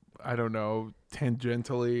 I don't know,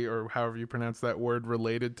 tangentially or however you pronounce that word,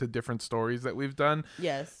 related to different stories that we've done.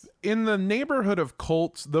 Yes. In the neighborhood of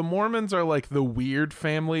cults, the Mormons are like the weird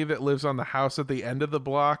family that lives on the house at the end of the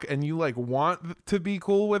block, and you like want to be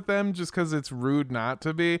cool with them just because it's rude not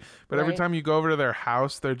to be. But every Right. time you go over to their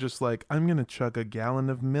house, they're just like, I'm going to chug a gallon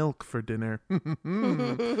of milk for dinner.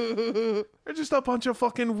 They're just a bunch of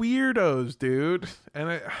fucking weirdos, dude.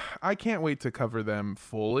 And I can't wait to cover them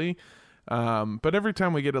fully. But every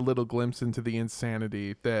time we get a little glimpse into the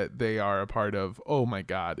insanity that they are a part of, oh my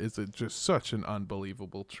God, is it just such an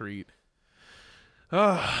unbelievable treat.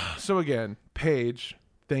 So again, Paige,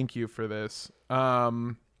 thank you for this.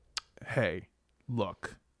 Hey,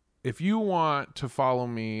 look, if you want to follow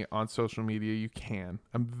me on social media, you can.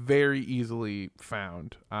 I'm very easily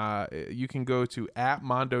found. You can go to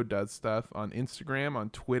 @MondoDoesStuff on Instagram,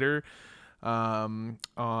 on Twitter, on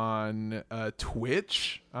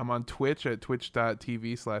Twitch. I'm on Twitch at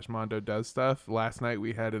twitch.tv/MondoDoesStuff. Last night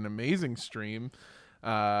we had an amazing stream.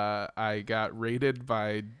 I got raided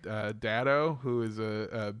by Dado, who is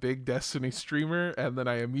a big Destiny streamer, and then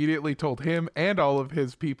I immediately told him and all of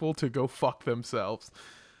his people to go fuck themselves.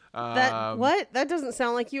 What? That doesn't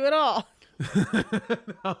sound like you at all.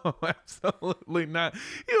 No, absolutely not.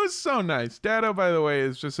 He was so nice. Dado, by the way,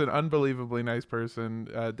 is just an unbelievably nice person.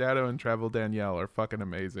 Dado and Travel Danielle are fucking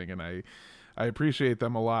amazing, and I appreciate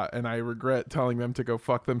them a lot, and I regret telling them to go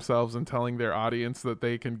fuck themselves and telling their audience that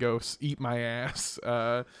they can go eat my ass.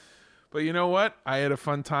 But you know what? I had a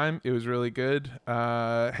fun time. It was really good.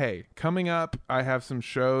 Hey, coming up, I have some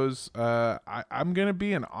shows. I'm going to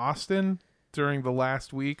be in Austin during the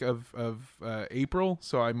last week of April,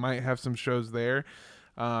 so I might have some shows there.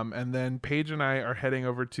 And then Paige and I are heading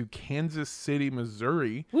over to Kansas City,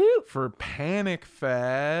 Missouri for Panic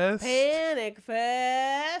Fest. Panic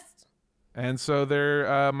Fest. And so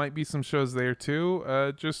there might be some shows there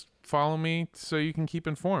too. Just follow me so you can keep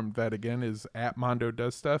informed. That again is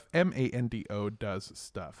 @MondoDoesStuff, MANDO does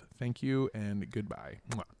stuff. Thank you and goodbye.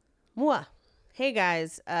 Mwah. Mwah. Hey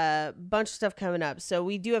guys, bunch of stuff coming up. So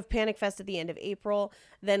we do have Panic Fest at the end of April.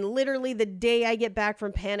 Then literally the day I get back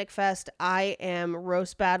from Panic Fest, I am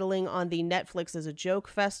roast battling on the Netflix as a Joke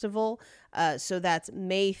Festival. So that's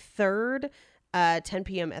May 3rd, 10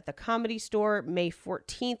 p.m. at the Comedy Store. May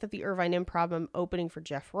 14th at the Irvine Improv, I'm opening for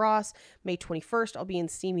Jeff Ross. May 21st, I'll be in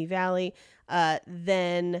Simi Valley.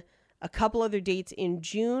 Then a couple other dates in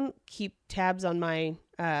June. Keep tabs on my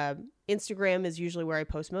Instagram is usually where I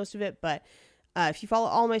post most of it, but if you follow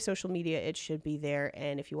all my social media, it should be there.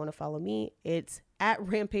 And if you want to follow me, it's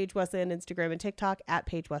 @Rampage Wesley on Instagram and TikTok,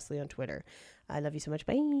 @Paige Wesley on Twitter. I love you so much.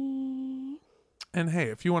 Bye. And hey,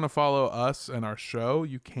 if you want to follow us and our show,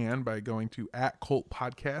 you can by going to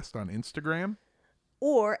 @CultPodcast on Instagram.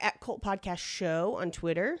 Or @CultPodcastShow on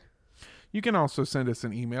Twitter. You can also send us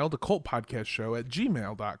an email to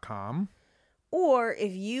cultpodcastshow@gmail.com. Or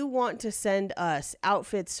if you want to send us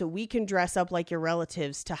outfits so we can dress up like your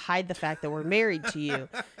relatives to hide the fact that we're married to you,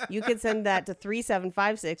 you can send that to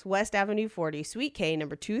 3756 West Avenue 40, Suite K,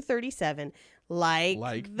 number 237,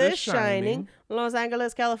 like The Shining, Los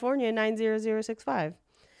Angeles, California, 90065.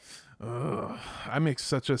 I make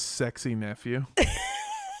such a sexy nephew.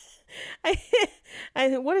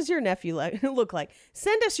 What does your nephew look like?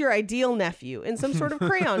 Send us your ideal nephew in some sort of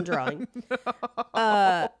crayon drawing.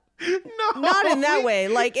 No, not in that way.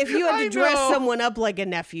 Like if you had to dress someone up like a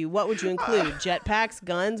nephew, what would you include? Jetpacks,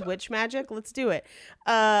 guns, witch magic? Let's do it.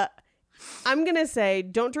 I'm going to say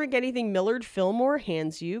don't drink anything Millard Fillmore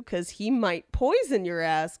hands you because he might poison your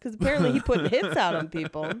ass because apparently he put hits out on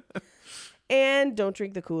people. And don't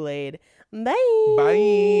drink the Kool-Aid. Bye.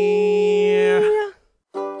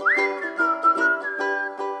 Bye.